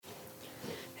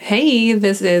Hey,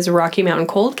 this is Rocky Mountain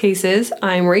Cold Cases.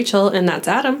 I'm Rachel, and that's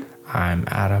Adam. I'm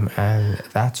Adam, and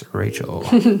that's Rachel.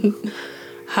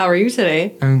 How are you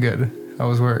today? I'm good. How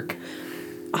was work?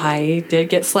 I did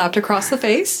get slapped across the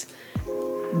face,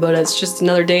 but it's just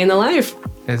another day in the life.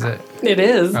 Is it? It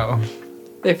is. Oh.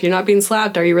 If you're not being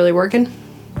slapped, are you really working?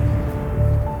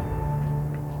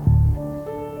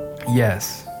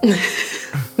 Yes.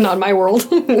 Not in my world.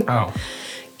 Oh.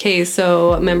 Okay,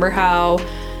 so remember how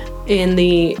in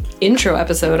the intro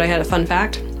episode I had a fun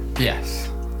fact? Yes.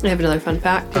 I have another fun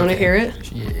fact. Do you want to hear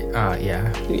it?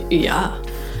 Yeah. Yeah.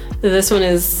 This one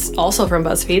is also from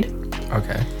BuzzFeed.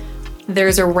 Okay.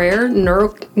 There's a rare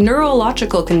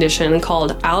neurological condition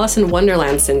called Alice in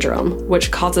Wonderland syndrome, which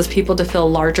causes people to feel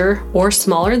larger or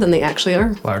smaller than they actually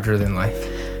are. Larger than life.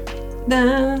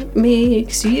 That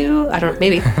makes you... I don't know,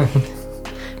 maybe.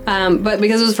 But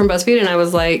because it was from BuzzFeed and I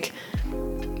was like,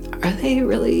 are they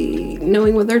really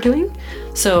knowing what they're doing?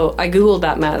 So I Googled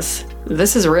that mess.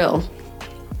 This is real.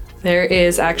 There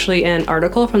is actually an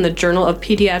article from the Journal of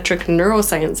Pediatric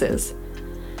Neurosciences.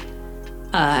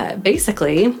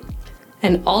 Basically,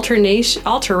 an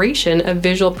alteration of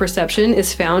visual perception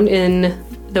is found in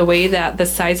the way that the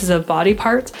sizes of body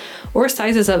parts or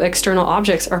sizes of external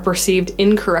objects are perceived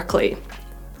incorrectly.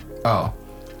 Oh.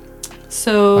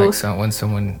 So When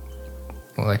someone,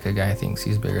 like a guy thinks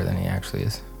he's bigger than he actually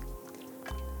is.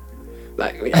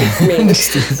 I mean,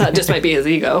 that just might be his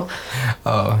ego.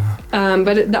 Oh.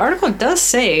 But the article does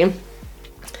say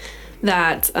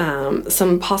that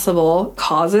some possible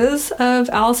causes of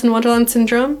Alice in Wonderland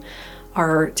syndrome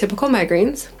are typical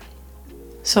migraines.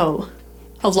 So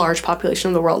a large population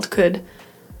of the world could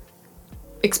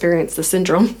experience the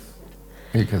syndrome.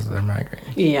 Because of their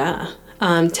migraine. Yeah.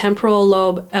 Temporal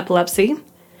lobe epilepsy,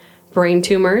 brain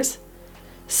tumors,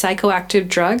 psychoactive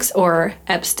drugs, or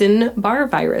Epstein-Barr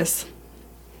virus.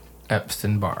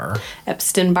 Epstein-Barr,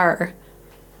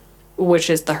 which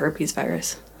is the herpes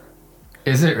virus.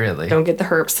 Is it really? Don't get the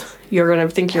herpes. You're going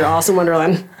to think you're Alice in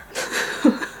Wonderland.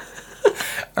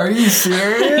 Are you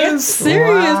serious? I'm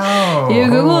serious. Wow. You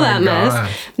Google Oh that mess.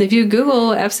 gosh. If you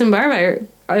Google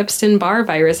Epstein-Barr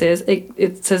viruses,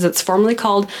 it says it's formally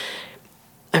called,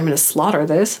 I'm going to slaughter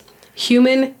this,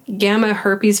 human gamma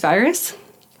herpes virus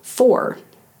 4.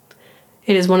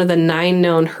 It is one of the 9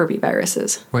 known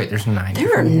herpesviruses. Wait, there's 9.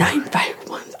 There are 9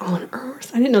 ones on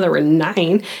Earth. I didn't know there were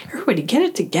 9. Everybody get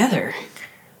it together.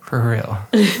 For real.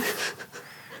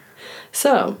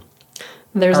 So,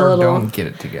 there's Or a little... don't get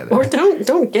it together. Or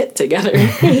don't get together.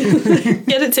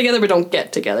 Get it together, but don't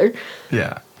get together.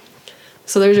 Yeah.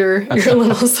 So there's your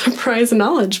little surprise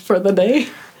knowledge for the day.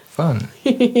 Fun.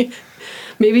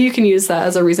 Maybe you can use that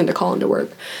as a reason to call into work.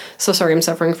 So sorry, I'm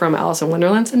suffering from Alice in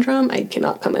Wonderland syndrome. I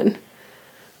cannot come in.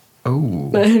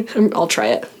 Oh. I'll try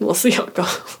it. We'll see how it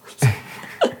goes.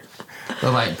 The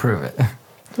light prove it.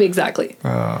 Exactly.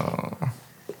 Oh.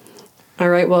 All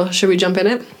right, well, should we jump in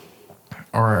it?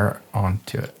 Or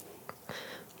onto it.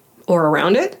 Or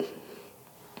around it?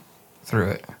 Through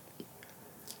it.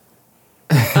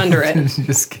 Under it.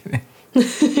 Just kidding.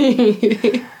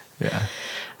 Yeah.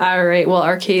 All right, well,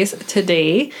 our case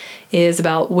today is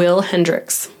about Wil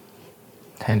Hendricks.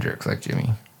 Hendricks, like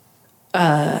Jimmy.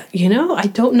 I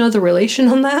don't know the relation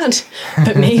on that,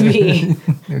 but maybe.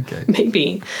 Okay.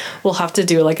 Maybe. We'll have to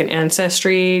do like an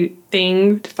ancestry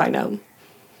thing to find out.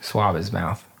 Swab his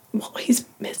mouth. Well, he's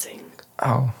missing.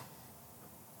 Oh.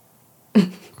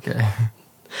 Okay.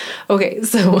 Okay,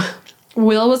 so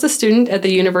Wil was a student at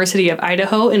the University of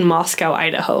Idaho in Moscow,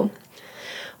 Idaho.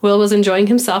 Wil was enjoying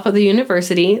himself at the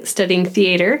university, studying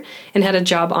theater, and had a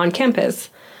job on campus.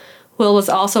 Wil was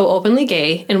also openly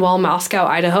gay, and while Moscow,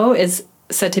 Idaho is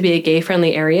said to be a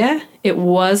gay-friendly area, it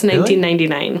was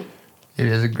 1999. It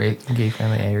is a great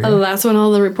gay-friendly area. Oh, that's what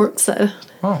all the reports said.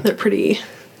 Oh. They're pretty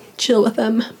chill with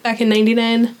them back in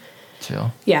 99.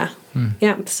 Chill. Yeah.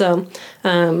 Yeah, so,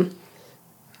 but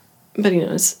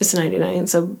it's 99,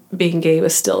 so being gay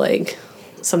was still, like,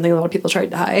 something a lot of people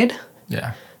tried to hide.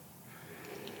 Yeah.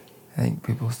 I think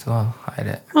people still hide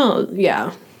it. Well,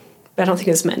 yeah. But I don't think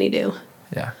as many do.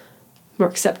 Yeah. More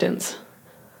acceptance.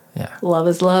 Yeah. Love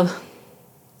is love.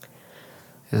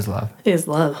 Is love. Is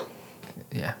love.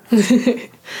 Yeah.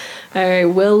 All right,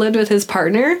 Wil lived with his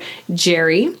partner,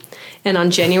 Jerry, and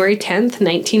on January 10th,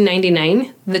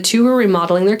 1999, the two were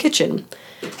remodeling their kitchen.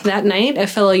 That night, a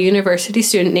fellow university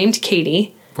student named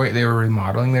Katie... Wait, they were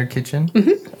remodeling their kitchen?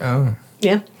 Mm-hmm. Oh.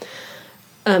 Yeah.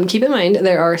 Keep in mind,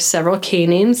 there are several K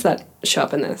names that show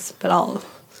up in this, but I'll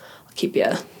keep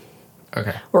you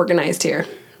organized here.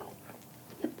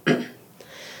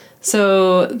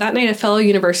 So that night, a fellow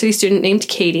university student named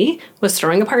Katie was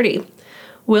throwing a party.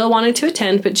 Will wanted to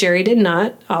attend, but Jerry did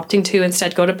not, opting to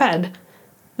instead go to bed.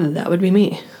 That would be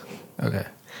me. Okay.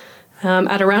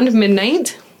 At around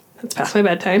midnight, that's past my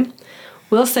bedtime,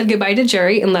 Will said goodbye to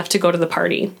Jerry and left to go to the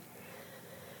party.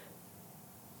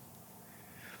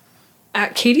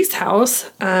 At Katie's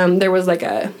house, there was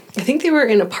I think they were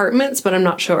in apartments, but I'm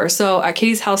not sure. So at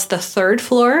Katie's house, the third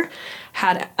floor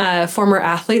had former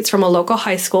athletes from a local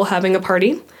high school having a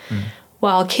party,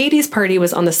 while Katie's party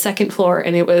was on the second floor,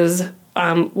 and it was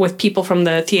with people from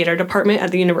the theater department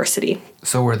at the university.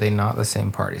 So were they not the same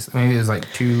parties? Maybe it was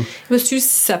like two... It was two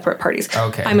separate parties.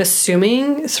 Okay. I'm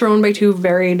assuming thrown by two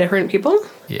very different people.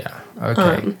 Yeah.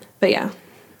 Okay. But yeah.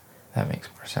 That makes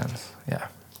more sense. Yeah.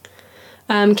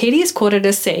 Katie is quoted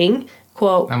as saying,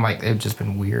 quote... I'm like, it'd just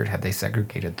been weird had they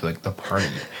segregated the party.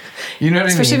 You know what I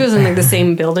mean? Especially if it was in the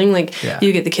same building. Yeah.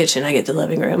 You get the kitchen, I get the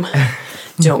living room.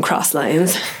 Don't cross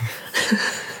lines.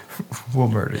 We'll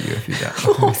murder you if you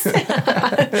don't.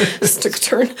 Stick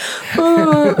turn.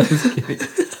 Just kidding.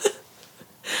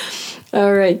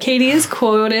 All right. Katie is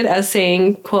quoted as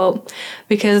saying, quote,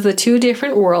 because the two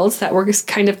different worlds that were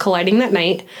kind of colliding that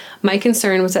night, my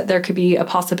concern was that there could be a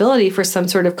possibility for some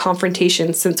sort of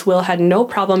confrontation since Will had no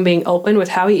problem being open with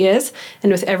how he is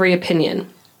and with every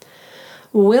opinion.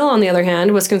 Will, on the other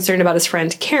hand, was concerned about his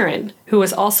friend Karen, who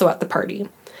was also at the party.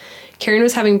 Karen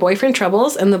was having boyfriend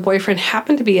troubles, and the boyfriend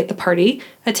happened to be at the party,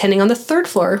 attending on the third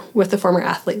floor with the former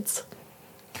athletes.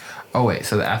 Oh, wait,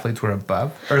 so the athletes were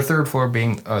above? Or third floor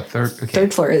being... third... Okay.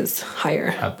 Third floor is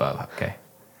higher. Above, okay.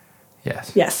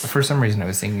 Yes. Yes. For some reason, I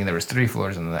was thinking there was 3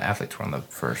 floors and the athletes were on the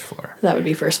first floor. That would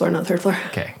be first floor, not third floor.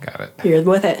 Okay, got it. You're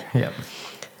with it. Yep.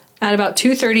 At about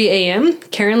 2:30 a.m.,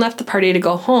 Karen left the party to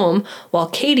go home, while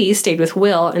Katie stayed with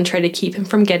Will and tried to keep him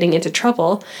from getting into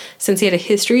trouble, since he had a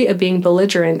history of being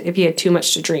belligerent if he had too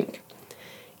much to drink.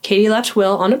 Katie left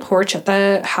Will on a porch at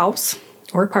the house,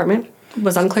 or apartment,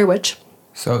 was unclear which.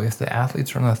 So if the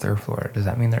athletes are on the third floor, does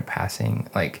that mean they're passing,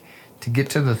 to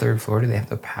get to the third floor, do they have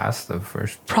to pass the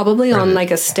first? Probably on,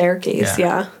 a staircase,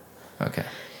 yeah. Okay.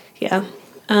 Yeah.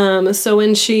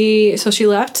 So she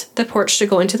left the porch to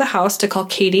go into the house to call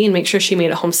Katie and make sure she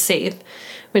made it home safe.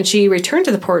 When she returned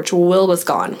to the porch, Will was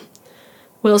gone.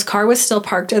 Will's car was still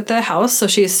parked at the house, so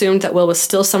she assumed that Will was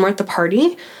still somewhere at the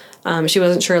party. She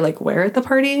wasn't sure, where at the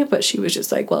party, but she was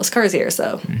just like, well, his car's here,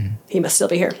 so he must still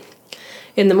be here.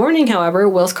 In the morning, however,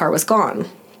 Will's car was gone.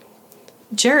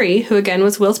 Jerry, who again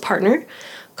was Will's partner,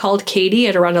 called Katie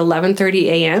at around 11:30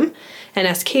 a.m., and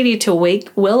asked Katie to wake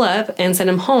Will up and send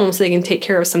him home so they can take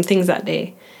care of some things that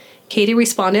day. Katie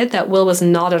responded that Will was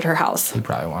not at her house. He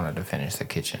probably wanted to finish the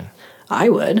kitchen. I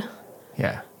would.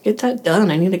 Yeah. Get that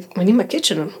done. I need my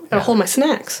kitchen. I gotta hold my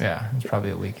snacks. Yeah, it's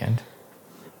probably a weekend.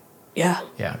 Yeah.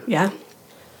 Yeah. Yeah.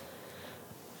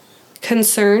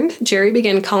 Concerned, Jerry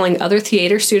began calling other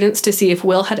theater students to see if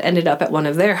Will had ended up at one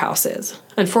of their houses.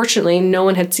 Unfortunately, no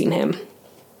one had seen him.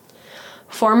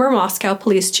 Former Moscow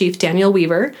Police Chief Daniel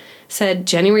Weaver said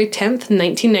January 10th,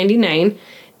 1999,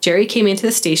 Jerry came into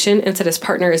the station and said his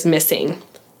partner is missing.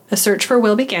 A search for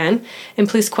Will began, and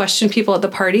police questioned people at the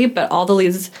party, but all the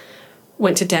leads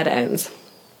went to dead ends.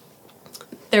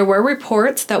 There were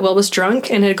reports that Will was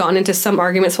drunk and had gotten into some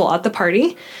arguments while at the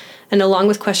party, and along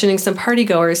with questioning some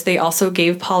partygoers, they also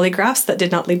gave polygraphs that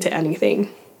did not lead to anything.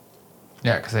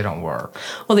 Yeah, because they don't work.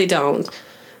 Well, they don't,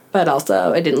 but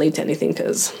also it didn't lead to anything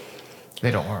because...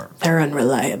 They don't work. They're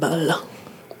unreliable.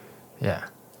 Yeah.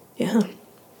 Yeah.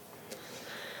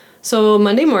 So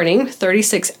Monday morning,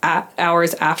 36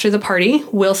 hours after the party,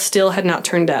 Will still had not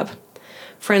turned up.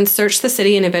 Friends searched the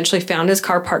city and eventually found his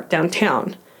car parked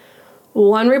downtown.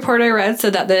 One report I read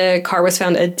said that the car was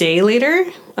found a day later.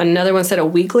 Another one said a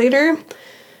week later.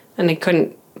 And I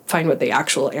couldn't find what the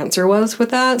actual answer was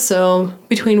with that. So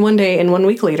between one day and 1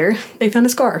 week later, they found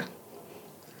his car.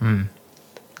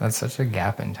 That's such a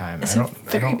gap in time. It's I a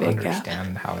very don't big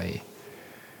understand how they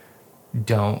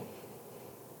don't.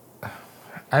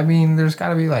 I mean, there's got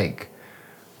to be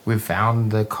we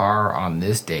found the car on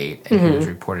this date and he was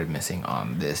reported missing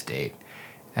on this date.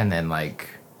 And then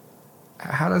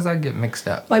how does that get mixed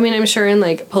up? Well, I mean, I'm sure in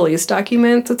police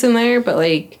documents it's in there, but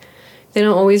they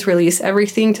don't always release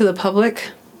everything to the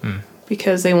public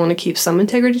because they want to keep some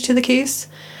integrity to the case.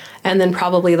 And then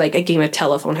probably a game of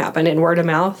telephone happened and word of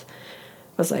mouth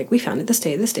was we found it this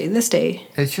day, this day, this day.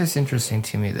 It's just interesting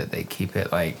to me that they keep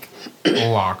it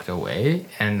locked away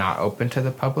and not open to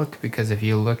the public, because if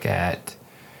you look at,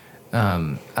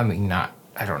 that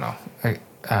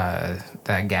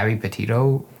Gabby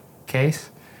Petito case,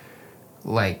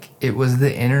 it was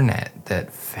the internet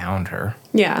that found her.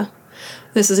 Yeah.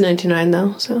 This is 99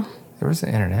 though, so. There was the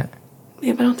internet.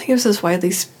 Yeah, but I don't think it was as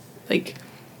widely,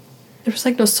 There was,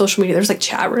 like, no social media. There was, like,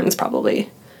 chat rooms, probably.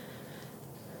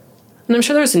 And I'm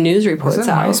sure there was news reports Was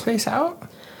out. MySpace out?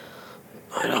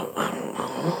 I don't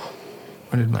know.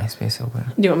 When did MySpace open?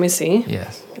 Do you want me to see?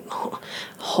 Yes.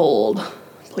 Hold.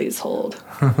 Please hold.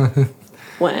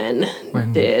 When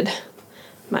did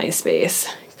MySpace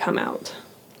come out?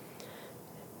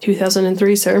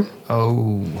 2003, sir.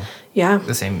 Oh. Yeah.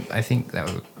 The same. I think that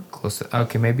was close to...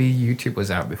 Okay, maybe YouTube was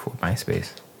out before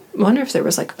MySpace. I wonder if there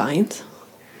was, like, Vines.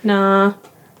 Nah.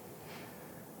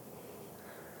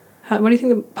 What do you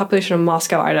think the population of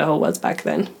Moscow, Idaho was back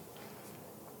then?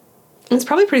 It's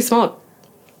probably pretty small.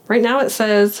 Right now it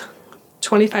says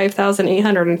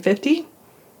 25,850.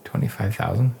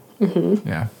 25,000? Mm-hmm.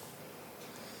 Yeah.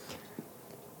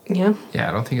 Yeah. Yeah,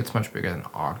 I don't think it's much bigger than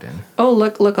Ogden. Oh,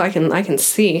 look, I can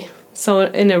see. So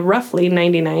in a roughly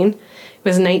 99, it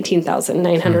was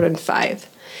 19,905.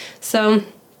 So,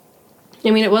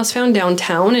 I mean, it was found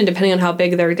downtown, and depending on how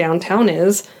big their downtown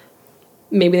is,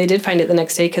 maybe they did find it the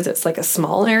next day because it's like a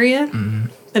small area. Mm-hmm.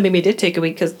 But maybe it did take a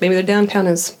week because maybe their downtown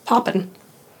is popping.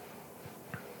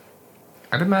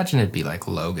 I'd imagine it'd be like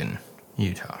Logan,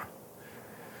 Utah.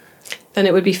 Then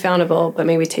it would be foundable, but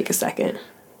maybe take a second.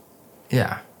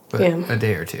 Yeah, but Yeah. a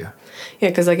day or two. Yeah,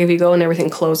 because like if you go and everything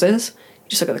closes,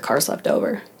 you just look at the cars left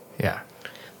over. Yeah.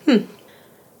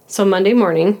 So Monday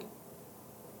morning,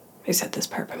 I said this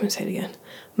part, but I'm going to say it again.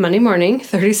 Monday morning,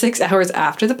 36 hours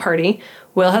after the party,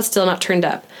 Wil has still not turned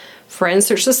up. Friends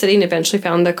searched the city and eventually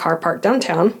found the car parked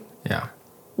downtown. Yeah.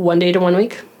 1 day to 1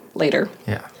 week later.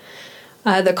 Yeah.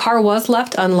 The car was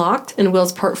left unlocked, and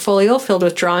Wil's portfolio filled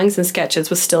with drawings and sketches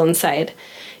was still inside.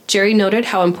 Jerry noted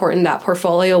how important that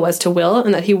portfolio was to Wil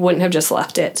and that he wouldn't have just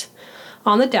left it.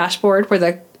 On the dashboard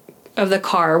of the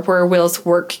car were Wil's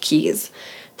work keys.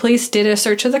 Police did a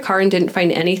search of the car and didn't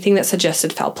find anything that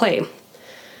suggested foul play.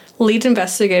 Lead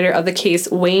investigator of the case,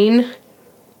 Wayne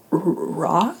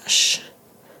Rausch,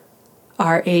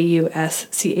 Rausch.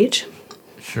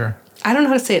 Sure. I don't know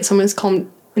how to say it. Someone's called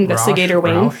Investigator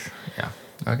Wayne. Rausch? Yeah.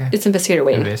 Okay. It's Investigator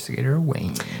Wayne. Investigator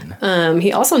Wayne.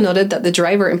 He also noted that the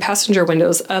driver and passenger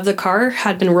windows of the car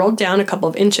had been rolled down a couple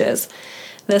of inches.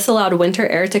 This allowed winter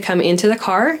air to come into the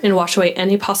car and wash away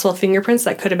any possible fingerprints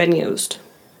that could have been used.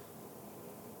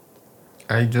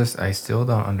 I still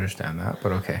don't understand that,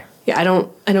 but okay. Yeah, I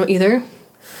don't either.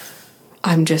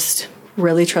 I'm just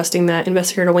really trusting that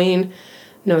Investigator Wayne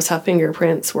knows how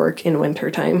fingerprints work in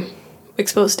wintertime.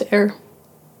 Exposed to air.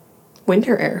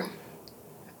 Winter air.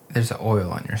 There's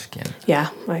oil on your skin. Yeah,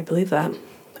 I believe that.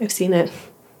 I've seen it.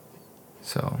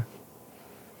 So,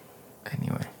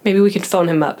 anyway. Maybe we could phone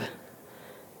him up.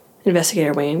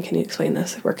 Investigator Wayne, can you explain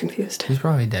this? We're confused. He's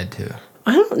probably dead too.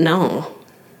 I don't know.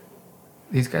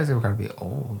 These guys have got to be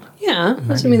old. Yeah,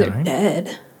 doesn't mean they're 99?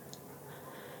 dead.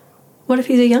 What if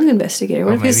he's a young investigator?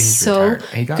 What if maybe he's he's so retired.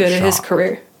 He got good at his shot.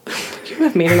 career? You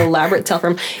have made an elaborate tale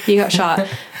from him. He got shot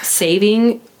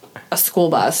saving a school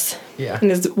bus. Yeah.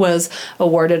 And was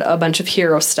awarded a bunch of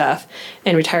hero stuff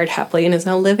and retired happily and is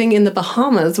now living in the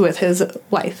Bahamas with his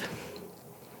wife.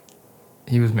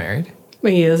 He was married?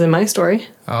 He is in my story.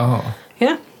 Oh.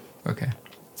 Yeah. Okay.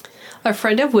 A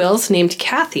friend of Wil's named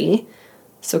Kathy,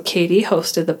 so Katie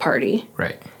hosted the party.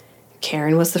 Right.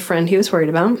 Karen was the friend he was worried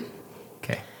about.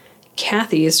 Okay.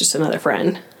 Kathy is just another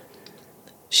friend.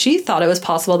 She thought it was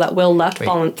possible that Wil left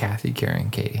Wait, Kathy,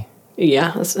 Karen, Katie.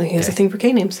 Yeah, he has a thing for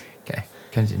K names. Okay.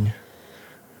 Continue.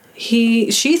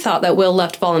 She thought that Wil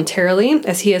left voluntarily,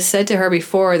 as he has said to her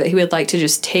before that he would like to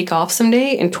just take off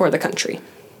someday and tour the country.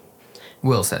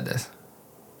 Wil said this.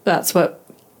 That's what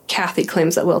Kathy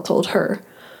claims that Wil told her.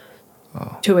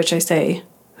 Oh. To which I say,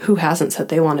 who hasn't said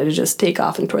they wanted to just take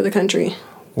off and tour the country?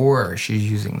 Or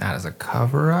she's using that as a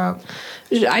cover-up.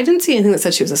 I didn't see anything that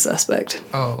said she was a suspect.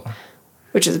 Oh.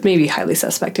 Which is maybe highly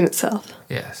suspect in itself.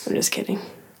 Yes. I'm just kidding.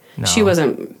 No. She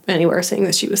wasn't anywhere saying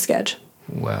that she was sketch.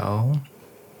 Well,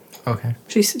 okay.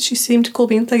 She seemed cool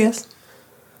beans, I guess.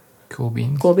 Cool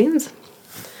beans. Cool beans.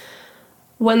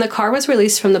 When the car was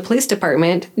released from the police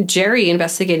department, Jerry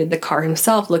investigated the car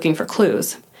himself looking for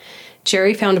clues.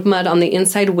 Jerry found mud on the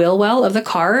inside wheel well of the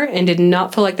car and did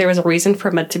not feel like there was a reason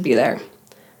for mud to be there.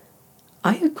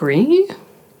 I agree.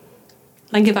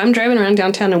 Like, if I'm driving around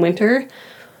downtown in winter,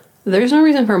 there's no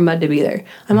reason for mud to be there.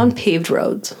 I'm on paved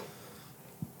roads.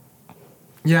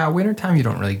 Yeah, wintertime you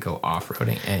don't really go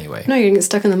off-roading anyway. No, you're going to get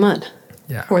stuck in the mud.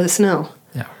 Yeah. Or the snow.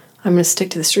 Yeah. I'm going to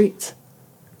stick to the streets.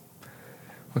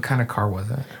 What kind of car was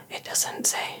it? It doesn't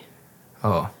say.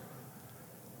 Oh.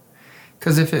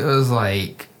 Because if it was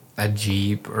like a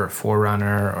Jeep or a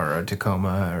 4Runner or a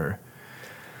Tacoma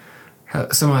or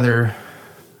some other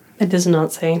It does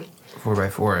not say.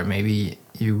 4x4, maybe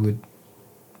you would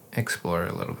explore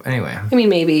it a little bit. Anyway. I mean,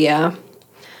 maybe, yeah.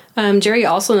 Jerry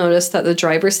also noticed that the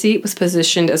driver's seat was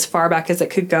positioned as far back as it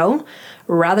could go,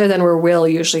 rather than where Wil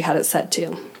usually had it set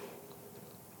to.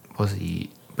 But he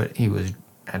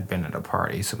had been at a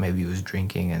party, so maybe he was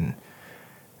drinking and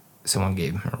someone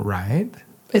gave him a ride?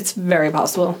 It's very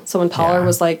possible. Someone taller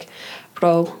was like,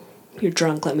 bro, you're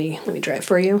drunk, let me drive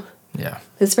for you. Yeah.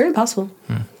 It's very possible.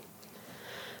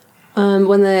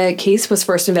 When the case was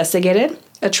first investigated,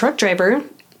 a truck driver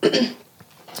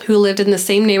who lived in the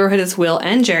same neighborhood as Wil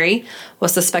and Jerry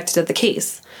was suspected of the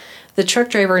case. The truck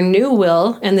driver knew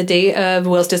Wil, and the day of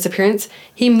Wil's disappearance,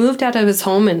 he moved out of his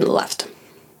home and left.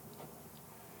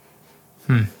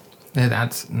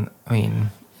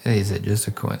 Is it just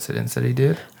a coincidence that he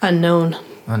did? Unknown.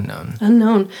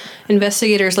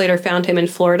 Investigators later found him in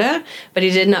Florida, but he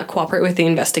did not cooperate with the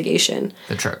investigation.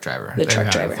 The truck driver. The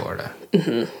truck driver. In Florida.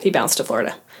 Mm-hmm. He bounced to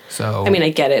Florida. So. I mean, I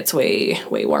get it. It's way,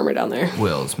 way warmer down there.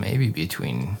 Wil's maybe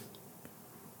between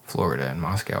Florida and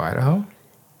Moscow, Idaho?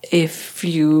 If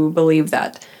you believe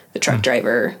that the truck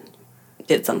driver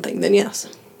did something, then yes.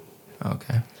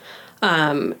 Okay.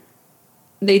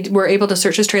 They were able to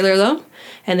search his trailer, though,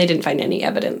 and they didn't find any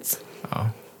evidence.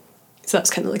 Oh. So that's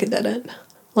kind of like a dead end.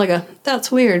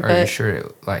 That's weird, but... Are you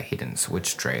sure, he didn't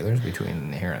switch trailers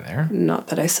between here and there? Not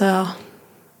that I saw.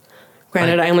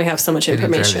 Granted, I only have so much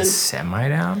information. Did he drive his semi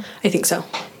down? I think so.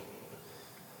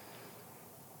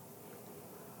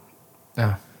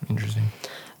 Oh, interesting.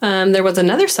 There was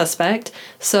another suspect.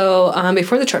 So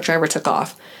before the truck driver took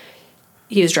off,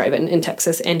 he was driving in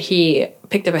Texas, and he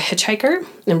picked up a hitchhiker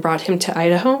and brought him to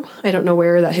Idaho. I don't know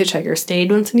where that hitchhiker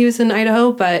stayed once he was in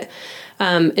Idaho, but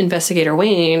investigator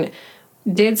Wayne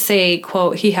did say,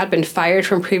 quote, he had been fired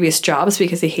from previous jobs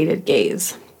because he hated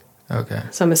gays. Okay.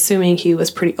 So I'm assuming he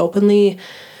was pretty openly...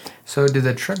 So did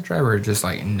the truck driver just,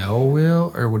 know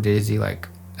Wil, or is he, a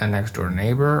next-door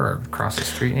neighbor or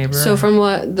across-the-street neighbor? So from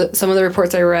what some of the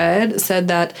reports I read said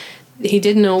that he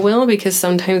did know Wil because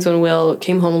sometimes when Wil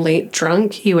came home late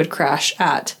drunk, he would crash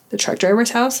at the truck driver's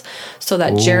house so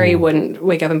that Jerry wouldn't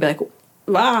wake up and be like,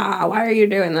 wow, why are you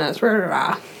doing this?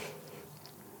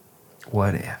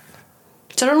 What if?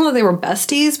 So I don't know that they were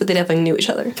besties, but they definitely knew each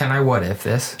other. Can I what if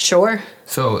this? Sure.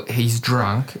 So he's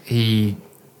drunk. He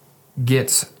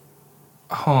gets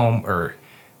home, or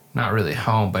not really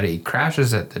home, but he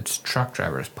crashes at the truck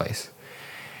driver's place.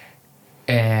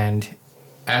 And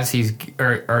as he's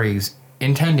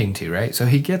intending to, right? So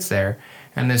he gets there,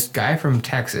 and this guy from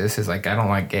Texas is like, I don't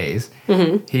like gays.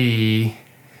 Mm-hmm. He,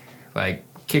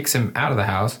 kicks him out of the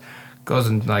house, goes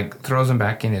and, throws him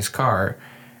back in his car,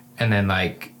 and then,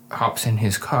 hops in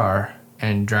his car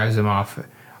and drives him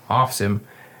offs him,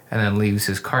 and then leaves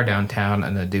his car downtown,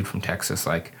 and the dude from Texas,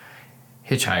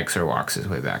 hitchhikes or walks his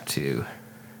way back to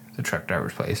the truck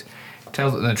driver's place.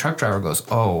 And the truck driver goes,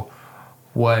 oh,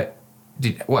 what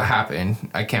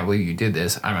happened? I can't believe you did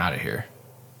this. I'm out of here.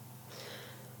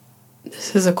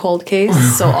 This is a cold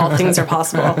case, so all things are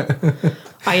possible.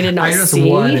 I did not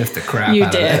see. What if the crap you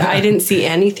out did. Of it. I didn't see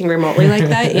anything remotely like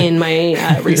that in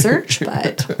my research,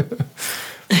 but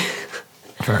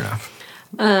fair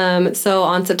enough. So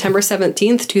on September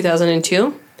 17th,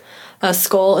 2002, a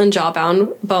skull and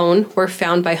jawbone were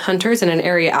found by hunters in an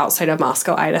area outside of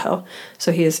Moscow, Idaho.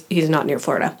 So he's not near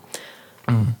Florida.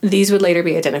 These would later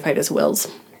be identified as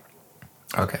Wil's.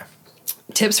 Okay.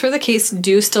 Tips for the case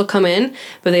do still come in,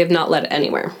 but they have not led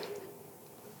anywhere.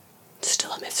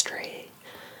 Still a mystery.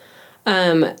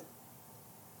 There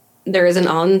is an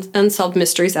Unsolved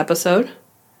Mysteries episode. Do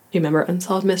you remember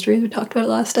Unsolved Mysteries? We talked about it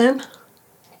last time.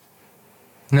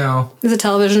 No. It's a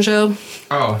television show.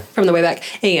 Oh. From the way back.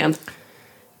 AM.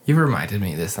 You've reminded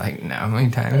me of this how many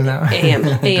times now? AM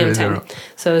time.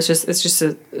 So it's just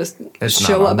a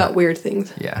show about weird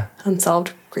things. Yeah.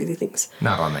 Unsolved crazy things.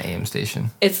 Not on the AM station.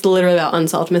 It's literally about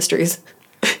unsolved mysteries.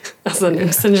 As the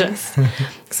name suggests.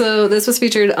 So this was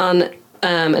featured on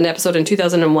an episode in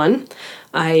 2001.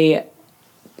 I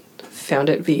found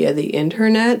it via the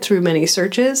internet through many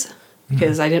searches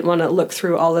because I didn't want to look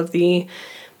through all of the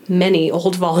many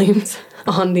old volumes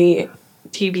on the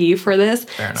TV for this.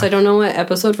 So I don't know what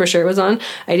episode for sure it was on.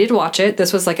 I did watch it.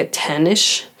 This was like a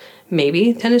 10-ish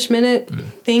minute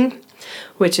thing,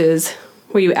 which is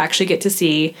where you actually get to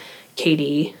see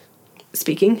Katie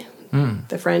speaking,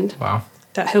 the friend. Wow.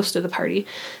 That hosted the party.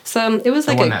 So it was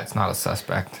like the one that's not a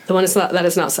suspect. The one that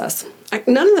is not sus.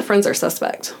 None of the friends are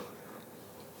suspect.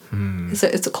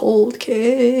 It's a cold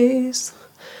case.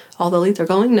 All the leads are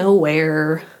going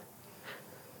nowhere.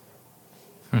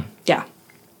 Yeah.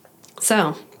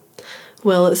 So,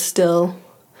 Wil is still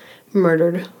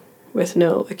murdered with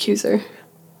no accuser.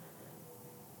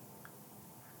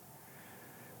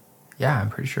 Yeah,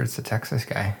 I'm pretty sure it's the Texas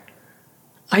guy.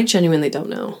 I genuinely don't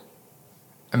know.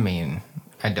 I mean,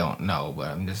 I don't know,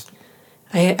 but I'm just...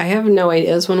 I have no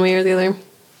ideas one way or the other.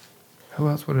 Who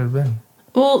else would it have been?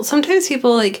 Well, sometimes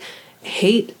people, like,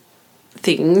 hate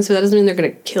things, but that doesn't mean they're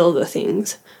going to kill the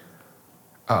things.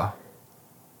 Oh.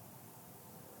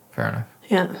 Fair enough.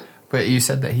 Yeah. But you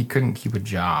said that he couldn't keep a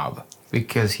job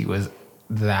because he was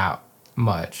that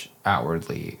much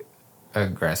outwardly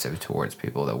aggressive towards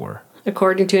people that were...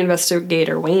 According to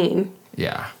investigator Wayne.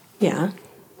 Yeah. Yeah.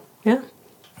 Yeah.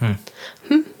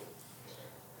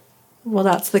 Well,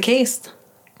 that's the case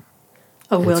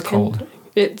of Wil cold.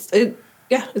 It's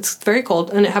very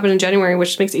cold, and it happened in January,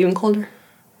 which makes it even colder.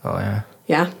 Oh, yeah.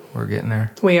 Yeah. We're getting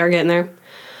there. We are getting there.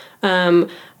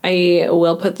 I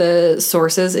will put the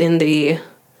sources in the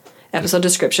episode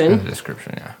description. In the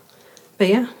description, yeah. But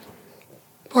yeah.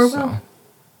 Poor Wil.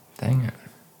 Dang it.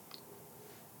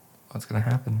 What's going to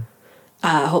happen?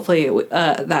 Hopefully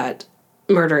that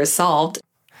murder is solved.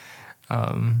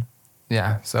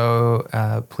 Yeah,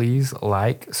 so please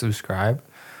like, subscribe,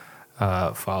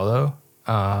 follow,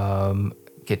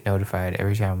 get notified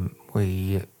every time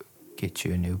we get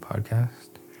you a new podcast.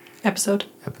 Episode.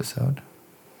 A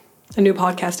new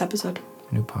podcast episode.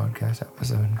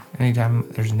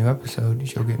 Anytime there's a new episode,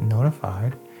 you'll get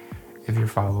notified if you're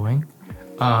following.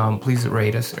 Please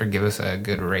rate us or give us a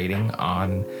good rating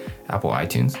on Apple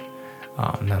iTunes.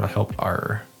 That'll help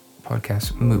our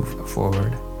podcast move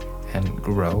forward and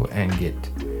grow and get,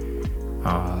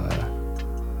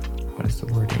 what is the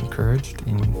word, encouraged?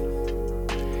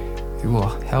 It will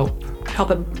help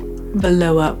it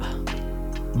blow up.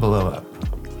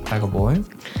 Like a boy?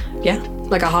 Yeah,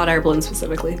 like a hot air balloon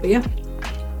specifically, but yeah.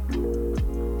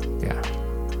 Yeah.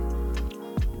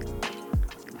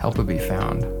 Help it be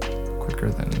found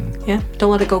quicker than... Yeah, don't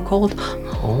let it go cold.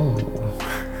 Oh.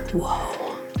 Whoa.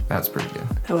 That's pretty good.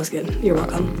 That was good. You're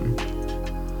welcome.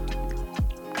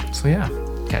 So yeah,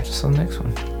 catch us on the next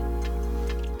one.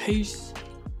 Peace.